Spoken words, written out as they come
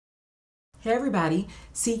Hey everybody,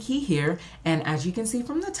 Ckey here, and as you can see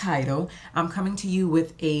from the title, I'm coming to you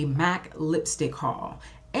with a MAC lipstick haul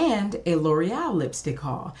and a L'Oreal lipstick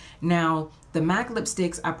haul. Now, the MAC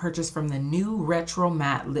lipsticks I purchased from the new Retro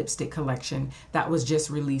Matte lipstick collection that was just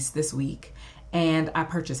released this week, and I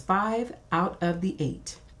purchased 5 out of the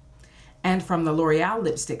 8. And from the L'Oreal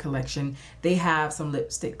lipstick collection, they have some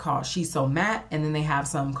lipstick called She's So Matte, and then they have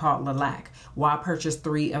some called LaLaque. Well, I purchased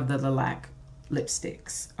 3 of the LaLaque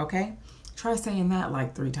lipsticks, okay? Try saying that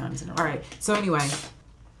like 3 times in a row. All right, so anyway,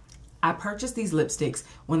 I purchased these lipsticks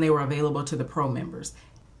when they were available to the Pro members.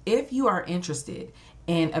 If you are interested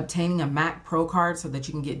in obtaining a MAC Pro card so that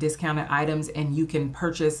you can get discounted items and you can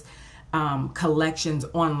purchase collections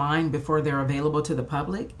online before they're available to the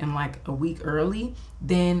public and like a week early,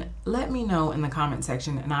 then let me know in the comment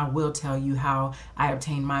section and I will tell you how I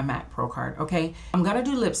obtained my MAC Pro card, okay? I'm gonna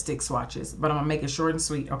do lipstick swatches, but I'm gonna make it short and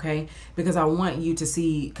sweet, okay? Because I want you to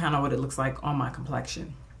see kind of what it looks like on my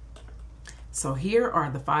complexion. So here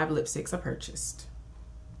are the 5 lipsticks I purchased.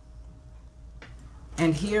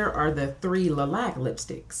 And here are the 3 LaLaque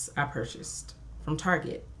lipsticks I purchased from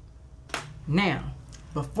Target. Now,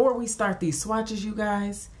 before we start these swatches, you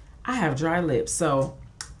guys, I have dry lips. So,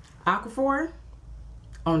 Aquaphor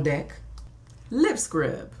on deck. Lip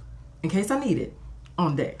scrub, in case I need it,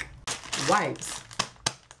 on deck. Wipes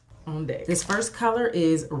on deck. This first color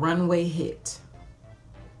is Runway Hit.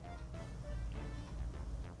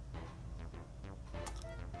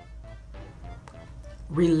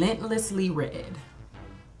 Relentlessly Red.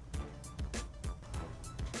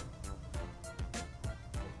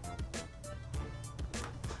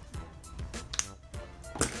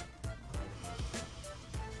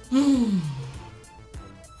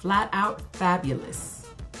 Flat Out Fabulous.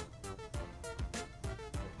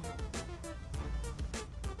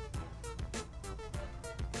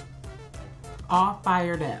 All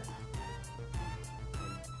Fired Up.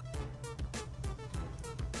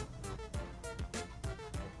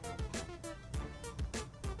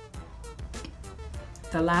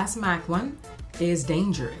 The last MAC one is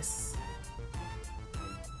Dangerous.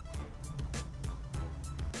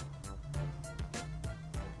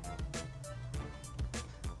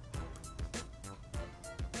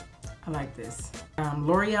 I like this.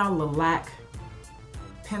 Loreal LaLaque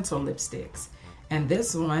pencil lipsticks. And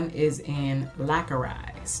this one is in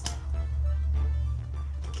Laquer-ized.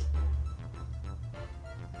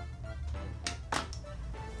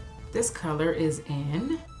 This color is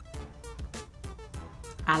in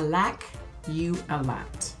I Like You a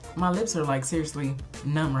Lot. My lips are like seriously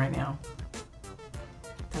numb right now.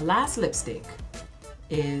 The last lipstick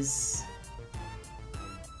is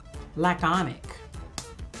Laque-onic.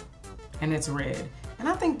 And it's red. And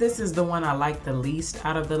I think this is the one I like the least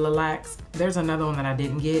out of the LaLaques. There's another one that I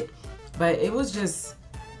didn't get, but it was just,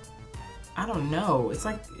 I don't know. It's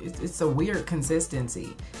like, it's a weird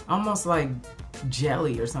consistency. Almost like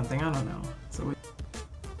jelly or something, I don't know. So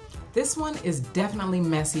this one is definitely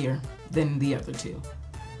messier than the other 2.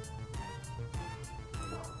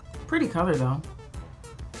 Pretty color though.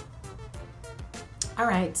 All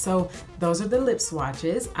right, so those are the lip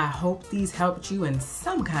swatches. I hope these helped you in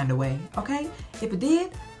some kind of way, okay? If it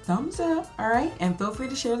did, thumbs up, all right? And feel free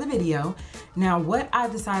to share the video. Now, what I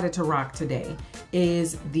decided to rock today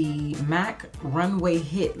is the MAC Runway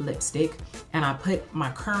Hit lipstick, and I put my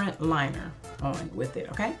current liner on with it,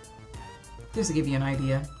 okay? Just to give you an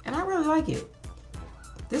idea, and I really like it.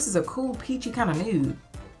 This is a cool peachy kind of nude.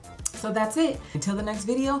 So that's it. Until the next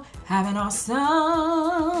video, have an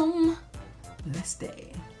awesome blessed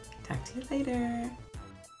day. Talk to you later.